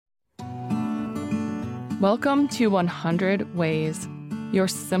Welcome to 100 Ways, your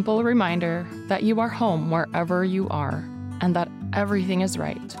simple reminder that you are home wherever you are and that everything is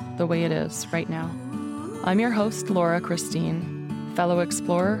right the way it is right now. I'm your host, Laura Christine, fellow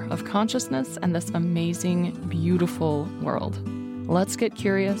explorer of consciousness and this amazing, beautiful world. Let's get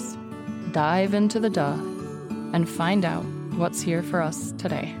curious, dive into the duh, and find out what's here for us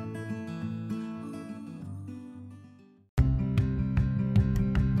today.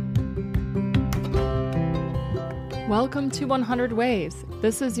 Welcome to 100 Ways.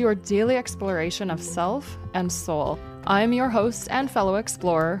 This is your daily exploration of self and soul. I'm your host and fellow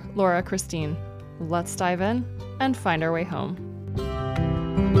explorer, Laura Christine. Let's dive in and find our way home.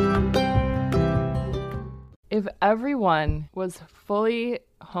 If everyone was fully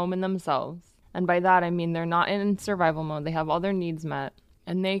home in themselves, and by that I mean they're not in survival mode, they have all their needs met,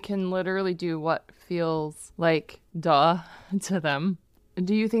 and they can literally do what feels like duh to them,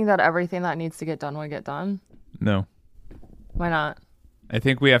 do you think that everything that needs to get done would get done? No. Why not? I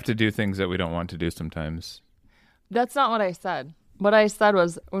think we have to do things that we don't want to do sometimes. That's not what I said. What I said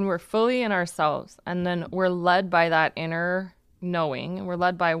was when we're fully in ourselves and then we're led by that inner knowing, we're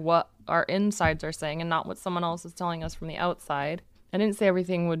led by what our insides are saying and not what someone else is telling us from the outside. I didn't say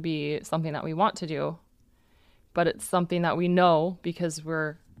everything would be something that we want to do, but it's something that we know because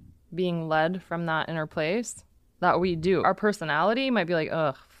we're being led from that inner place that we do. Our personality might be like,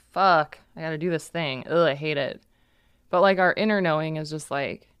 ugh, fuck, I gotta do this thing. Ugh, I hate it. But like our inner knowing is just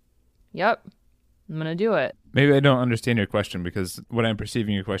like, yep, I'm going to do it. Maybe I don't understand your question because what I'm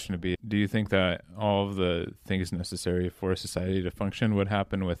perceiving your question to be, do you think that all of the things necessary for a society to function would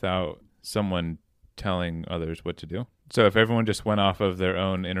happen without someone telling others what to do? So if everyone just went off of their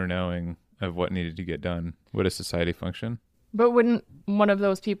own inner knowing of what needed to get done, would a society function? But wouldn't one of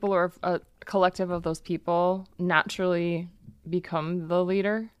those people or a collective of those people naturally become the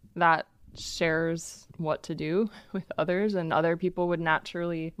leader that shares what to do with others, and other people would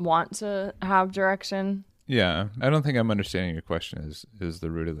naturally want to have direction? Yeah, I don't think I'm understanding your question is the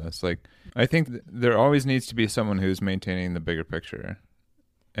root of this. Like, I think there always needs to be someone who's maintaining the bigger picture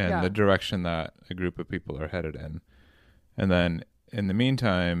and the direction that a group of people are headed in. And then in the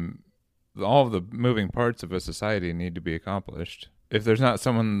meantime, all of the moving parts of a society need to be accomplished. If there's not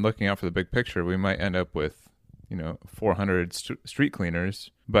someone looking out for the big picture, we might end up with 400 street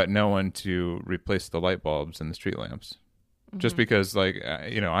cleaners, but no one to replace the light bulbs and the street lamps. Mm-hmm. Just because,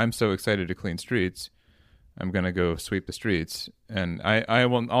 I'm so excited to clean streets, I'm going to go sweep the streets, and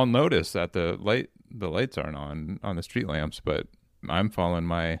I'll notice that the lights aren't on the street lamps, but I'm following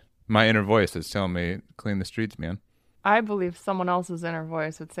my inner voice that's telling me, clean the streets, man. I believe someone else's inner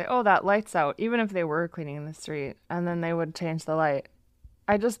voice would say, oh, that light's out, even if they were cleaning the street, and then they would change the light.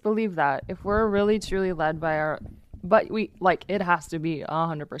 I just believe that if we're really truly led by it has to be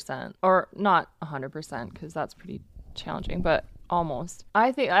 100%, or not 100% because that's pretty challenging, but almost.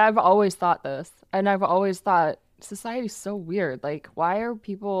 I think I've always thought this, and I've always thought society's so weird. Like, why are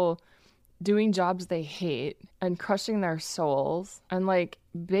people doing jobs they hate and crushing their souls and like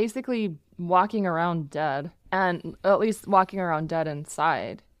basically walking around dead, and at least walking around dead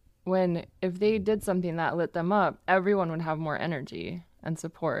inside, when if they did something that lit them up, everyone would have more energy and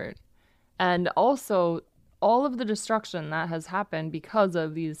support. And also all of the destruction that has happened because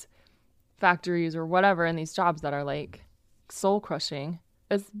of these factories or whatever and these jobs that are like soul crushing,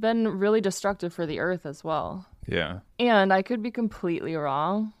 it's been really destructive for the earth as well. Yeah. And I could be completely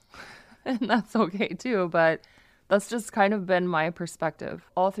wrong and that's okay too, but that's just kind of been my perspective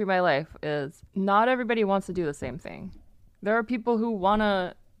all through my life, is not everybody wants to do the same thing. There are people who want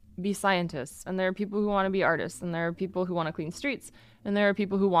to be scientists, and there are people who want to be artists, and there are people who want to clean streets, and there are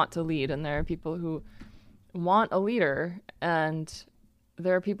people who want to lead, and there are people who want a leader, and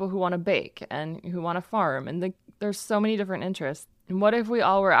there are people who want to bake and who want to farm, and there's so many different interests. And what if we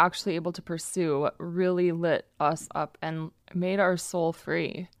all were actually able to pursue what really lit us up and made our soul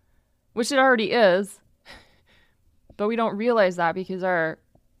free? Which it already is, but we don't realize that because our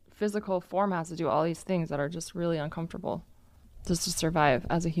physical form has to do all these things that are just really uncomfortable just to survive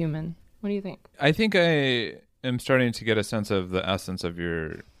as a human. What do you think? I think I am starting to get a sense of the essence of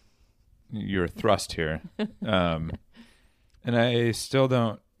your thrust here. And I still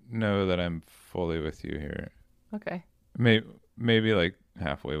don't know that I'm fully with you here. Okay. Maybe like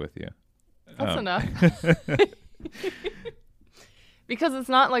halfway with you. That's enough. Because it's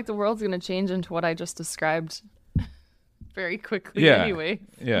not like the world's going to change into what I just described very quickly anyway.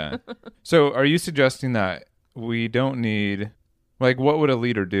 Yeah. So are you suggesting that we don't need, like, what would a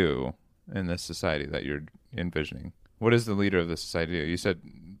leader do in this society that you're envisioning? What does the leader of the society do? You said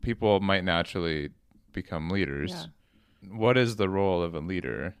people might naturally become leaders. Yeah. What is the role of a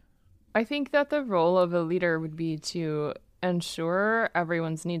leader I think that the role of a leader would be to ensure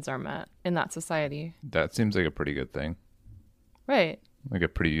everyone's needs are met in that society. That seems like a pretty good thing. Right. Like a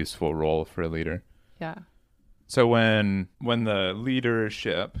pretty useful role for a leader. Yeah. So when the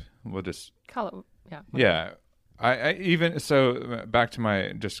leadership, we'll just Call it, yeah. Yeah. I even so back to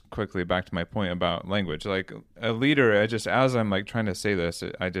my point about language. Like a leader, as I'm like trying to say this,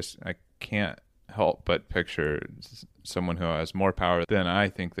 I can't help but picture someone who has more power than I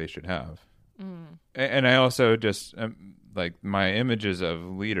think they should have. And I also just like my images of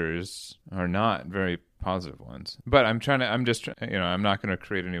leaders are not very positive ones. But I'm not going to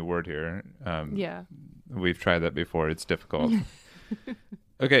create a new word here. Yeah. We've tried that before. It's difficult.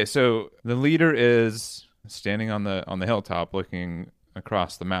 Okay, so the leader is standing on the hilltop, looking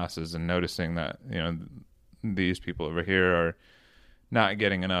across the masses and noticing that these people over here are not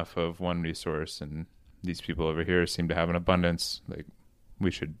getting enough of one resource, and these people over here seem to have an abundance. Like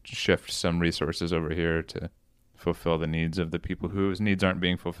we should shift some resources over here to fulfill the needs of the people whose needs aren't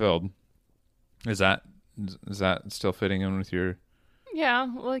being fulfilled. Is that still fitting in with your? Yeah,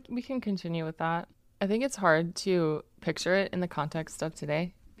 like we can continue with that. I think it's hard to picture it in the context of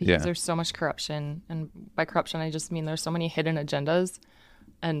today because there's so much corruption. And by corruption, I just mean there's so many hidden agendas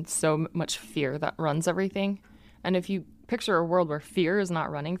and so much fear that runs everything. And if you picture a world where fear is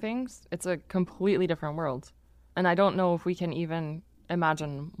not running things, it's a completely different world. And I don't know if we can even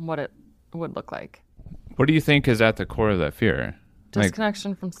imagine what it would look like. What do you think is at the core of that fear?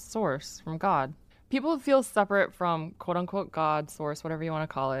 Disconnection from source, from God. People feel separate from quote unquote God, source, whatever you want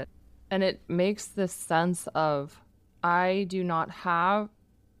to call it. And it makes this sense of, I do not have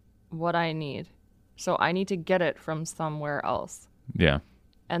what I need. So I need to get it from somewhere else. Yeah.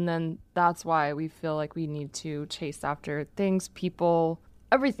 And then that's why we feel like we need to chase after things, people,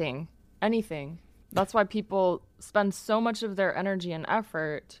 everything, anything. That's why people spend so much of their energy and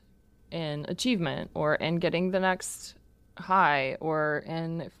effort in achievement or in getting the next high or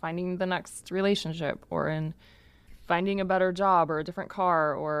in finding the next relationship or in finding a better job or a different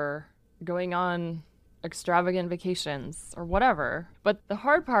car or going on extravagant vacations or whatever. But the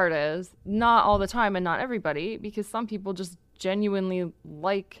hard part is not all the time and not everybody, because some people just genuinely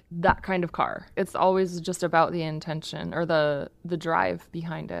like that kind of car. It's always just about the intention or the drive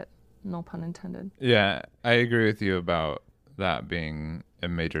behind it. No pun intended. Yeah, I agree with you about that being a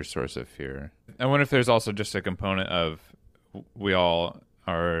major source of fear. I wonder if there's also just a component of we all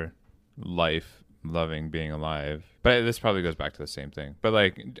are loving being alive. But this probably goes back to the same thing. But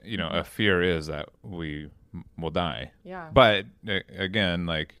a fear is that we will die. Yeah. But again,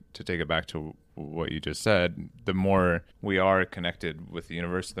 like to take it back to what you just said, the more we are connected with the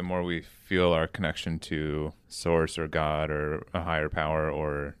universe, the more we feel our connection to source or God or a higher power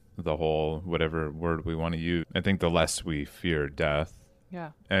or the whole, whatever word we want to use. I think the less we fear death.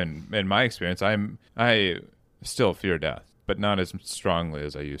 Yeah. And in my experience, I still fear death, but not as strongly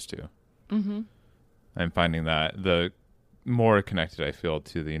as I used to. Mm-hmm. I'm finding that the more connected I feel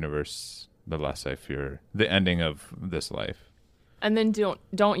to the universe, the less I fear the ending of this life. And then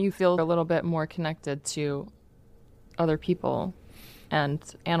don't you feel a little bit more connected to other people and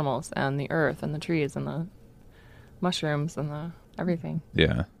animals and the earth and the trees and the mushrooms and the everything?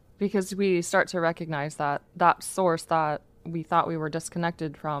 Yeah. Because we start to recognize that source that we thought we were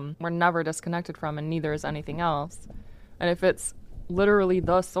disconnected from, we're never disconnected from, and neither is anything else. And if it's literally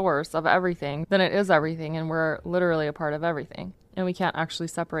the source of everything, then it is everything, and we're literally a part of everything. And we can't actually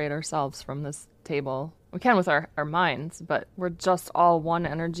separate ourselves from this table. We can with our minds, but we're just all one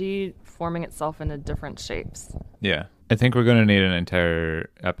energy forming itself into different shapes. Yeah. I think we're going to need an entire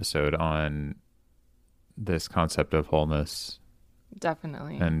episode on this concept of wholeness.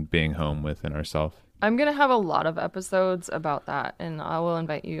 Definitely. And being home within ourselves. I'm going to have a lot of episodes about that, and I will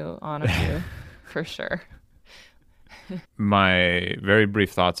invite you on a few for sure. My very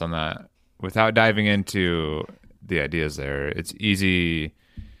brief thoughts on that, without diving into the ideas there, it's easy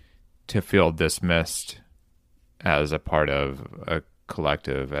to feel dismissed as a part of a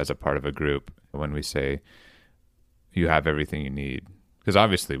collective, as a part of a group, when we say you have everything you need. Because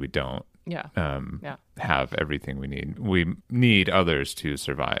obviously we don't have everything we need. We need others to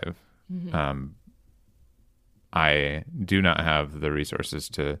survive. Mm-hmm. I do not have the resources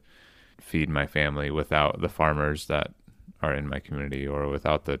to feed my family without the farmers that are in my community or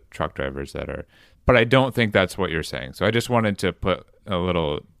without the truck drivers that are. But I don't think that's what you're saying. So I just wanted to put a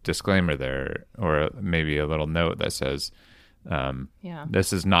little disclaimer there, or maybe a little note that says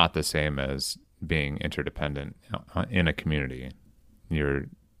this is not the same as being interdependent in a community. You're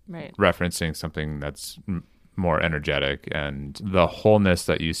referencing something that's more energetic, and the wholeness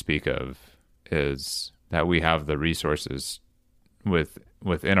that you speak of is that we have the resources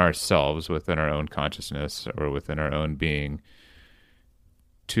within ourselves, within our own consciousness, or within our own being,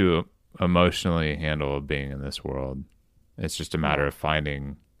 to emotionally handle being in this world. It's just a matter of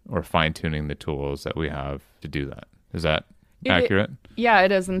finding or fine-tuning the tools that we have to do that. Is that accurate? Yeah,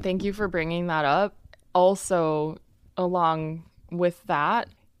 it is. And thank you for bringing that up. Also, along with that,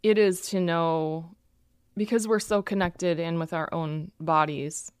 it is to know, because we're so connected in with our own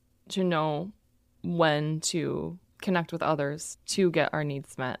bodies, to know when to connect with others to get our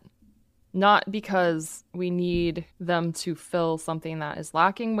needs met. Not because we need them to fill something that is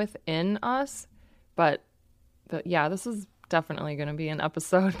lacking within us, but yeah, this is definitely going to be an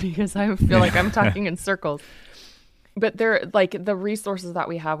episode because I feel like I'm talking in circles. But they're like the resources that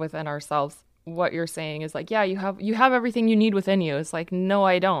we have within ourselves. What you're saying is like, yeah, you have everything you need within you. It's like, no,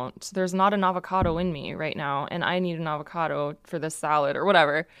 I don't. There's not an avocado in me right now, and I need an avocado for this salad or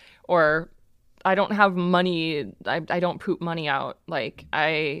whatever. Or I don't have money. I don't poop money out. Like,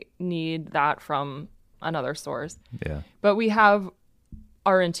 I need that from another source. Yeah. But we have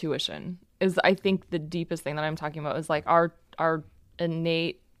our intuition is, I think, the deepest thing that I'm talking about is like our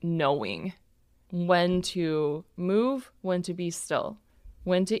innate knowing when to move, when to be still,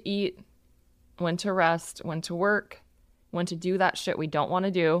 when to eat, when to rest, when to work, when to do that shit we don't want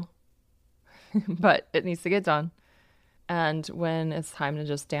to do, but it needs to get done, and when it's time to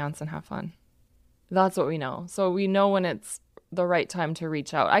just dance and have fun. That's what we know. So we know when it's the right time to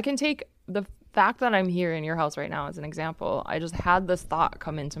reach out. I can take the fact that I'm here in your house right now as an example. I just had this thought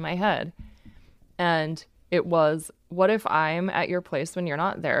come into my head, and it was, what if I'm at your place when you're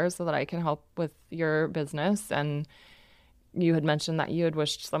not there so that I can help with your business? And you had mentioned that you had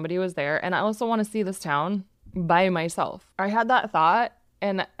wished somebody was there. And I also want to see this town by myself. I had that thought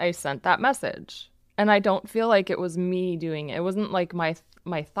and I sent that message. And I don't feel like it was me doing it. It wasn't like my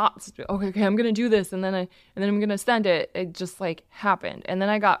thoughts. Okay, I'm going to do this. And then I'm going to send it. It just like happened. And then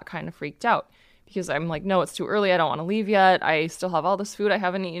I got kind of freaked out because I'm like, no, it's too early. I don't want to leave yet. I still have all this food I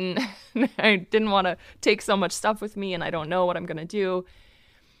haven't eaten. I didn't want to take so much stuff with me and I don't know what I'm going to do.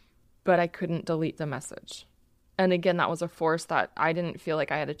 But I couldn't delete the message. And again, that was a force that I didn't feel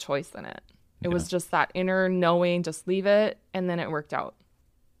like I had a choice in it. It was just that inner knowing, just leave it. And then it worked out.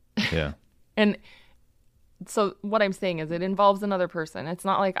 Yeah. And so what I'm saying is it involves another person. It's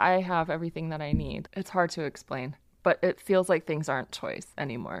not like I have everything that I need. It's hard to explain, but it feels like things aren't choice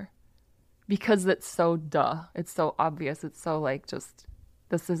anymore because it's so duh. It's so obvious. It's so like, just,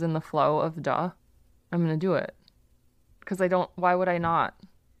 this is in the flow of duh. I'm going to do it because why would I not?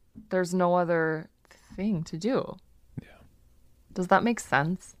 There's no other thing to do. Yeah. Does that make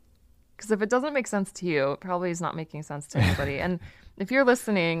sense? Because if it doesn't make sense to you, it probably is not making sense to anybody. And if you're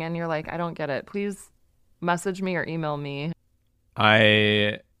listening and you're like, I don't get it, please message me or email me.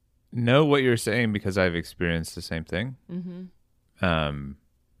 I know what you're saying because I've experienced the same thing. Mm-hmm.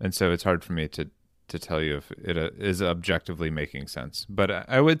 And so it's hard for me to tell you if it is objectively making sense. But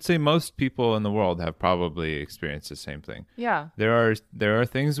I would say most people in the world have probably experienced the same thing. Yeah. There are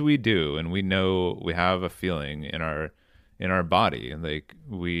things we do and we know we have a feeling in our body, like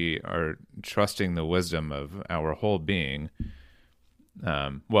we are trusting the wisdom of our whole being.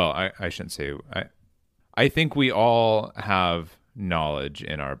 Well, I shouldn't say I think we all have knowledge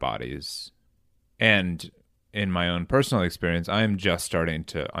in our bodies. And in my own personal experience, I'm just starting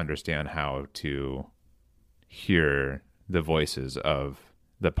to understand how to hear the voices of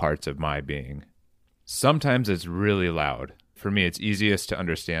the parts of my being. Sometimes it's really loud. For me, it's easiest to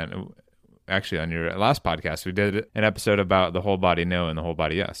understand. Actually, on your last podcast, we did an episode about the whole body no and the whole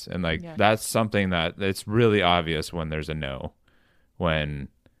body yes. And that's something that it's really obvious when there's a no, when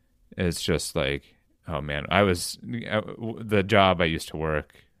it's just like, oh man, the job I used to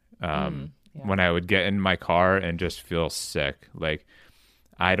work, when I would get in my car and just feel sick, like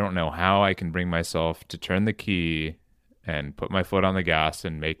I don't know how I can bring myself to turn the key and put my foot on the gas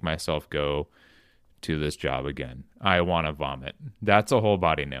and make myself go to this job again. I want to vomit. That's a whole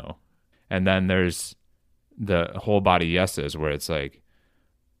body no. And then there's the whole body yeses where it's like,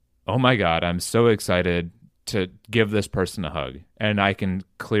 oh my God, I'm so excited to give this person a hug. And I can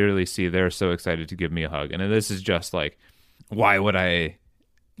clearly see they're so excited to give me a hug. And this is just like, why would I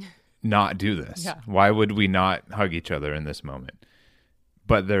not do this? Yeah. Why would we not hug each other in this moment?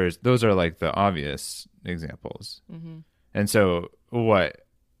 But those are like the obvious examples. Mm-hmm. And so what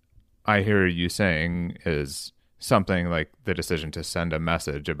I hear you saying is something like the decision to send a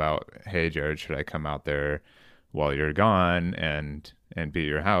message about, hey, Jared, should I come out there while you're gone and be at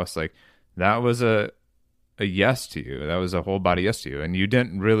your house? Like that was a yes to you. That was a whole body yes to you. And you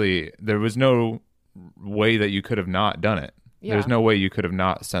didn't really, there was no way that you could have not done it. Yeah. There's no way you could have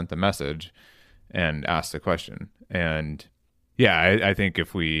not sent the message and asked the question. And Yeah, I think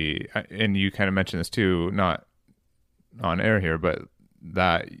if we, and you kind of mentioned this too, not on air here, but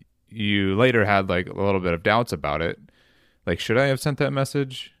that you later had like a little bit of doubts about it. Like, should I have sent that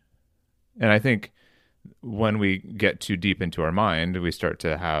message? And I think when we get too deep into our mind, we start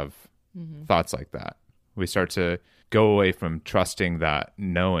to have thoughts like that. We start to go away from trusting that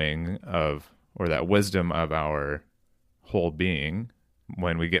knowing of, or that wisdom of our whole being,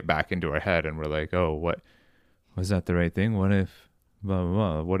 when we get back into our head and we're like, oh, what was that the right thing? What if blah blah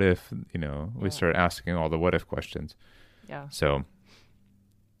blah? What if, we start asking all the what if questions. Yeah. So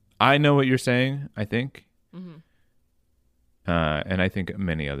I know what you're saying, I think. And I think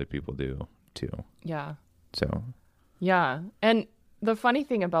many other people do too. Yeah. So yeah. And the funny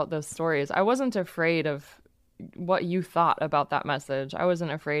thing about those stories, I wasn't afraid of what you thought about that message. I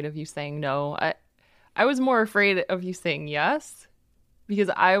wasn't afraid of you saying no. I was more afraid of you saying yes, because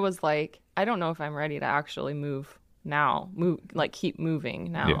I was like, I don't know if I'm ready to actually move now. Keep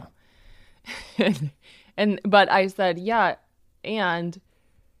moving now. Yeah. But I said, yeah, and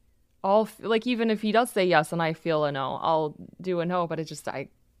even if he does say yes and I feel a no, I'll do a no, but it just, I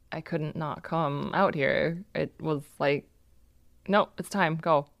couldn't not come out here. It was like, no, it's time,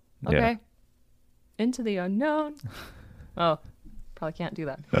 go. Okay. Yeah. Into the unknown. Oh, probably can't do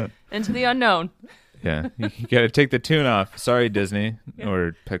that. Into the unknown. Yeah, you gotta take the tune off. Sorry, Disney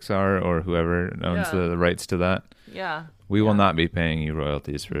or Pixar or whoever owns the rights to that. Yeah. We will not be paying you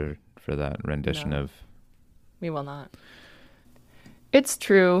royalties for that rendition of... We will not. It's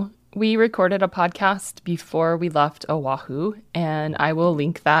true. We recorded a podcast before we left Oahu, and I will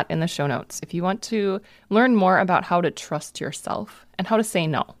link that in the show notes if you want to learn more about how to trust yourself and how to say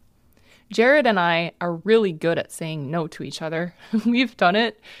no. Jared and I are really good at saying no to each other. We've done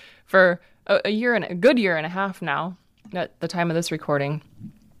it for a good year and a half now at the time of this recording.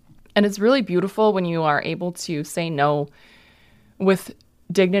 And it's really beautiful when you are able to say no with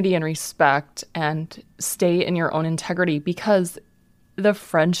dignity and respect and stay in your own integrity, because the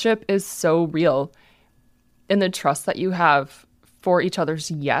friendship is so real, and the trust that you have for each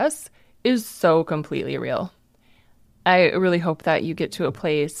other's yes is so completely real. I really hope that you get to a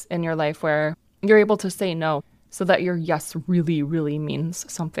place in your life where you're able to say no so that your yes really, really means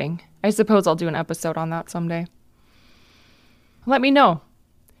something. I suppose I'll do an episode on that someday. Let me know.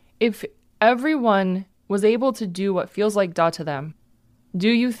 If everyone was able to do what feels like duh to them, do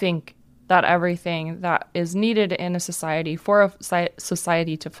you think that everything that is needed in a society for a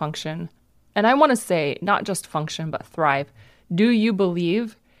society to function, and I want to say not just function, but thrive, do you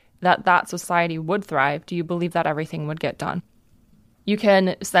believe that society would thrive? Do you believe that everything would get done? You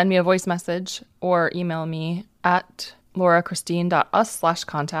can send me a voice message or email me at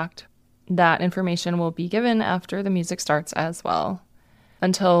laurachristine.us/contact. That information will be given after the music starts as well.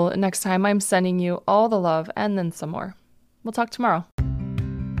 Until next time, I'm sending you all the love and then some more. We'll talk tomorrow.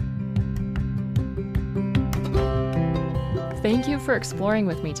 Thank you for exploring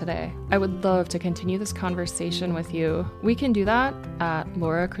with me today. I would love to continue this conversation with you. We can do that at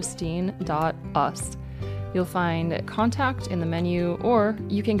laurachristine.us. You'll find contact in the menu, or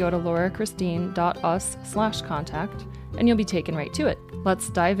you can go to laurachristine.us/contact and you'll be taken right to it. Let's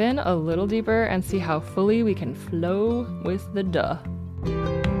dive in a little deeper and see how fully we can flow with the duh.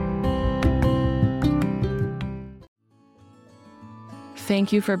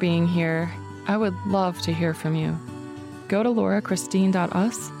 Thank you for being here. I would love to hear from you. Go to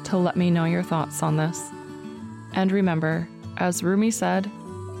laurachristine.us to let me know your thoughts on this. And remember, as Rumi said,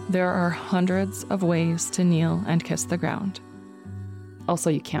 there are hundreds of ways to kneel and kiss the ground. Also,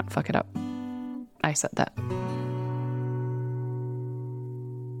 you can't fuck it up. I said that.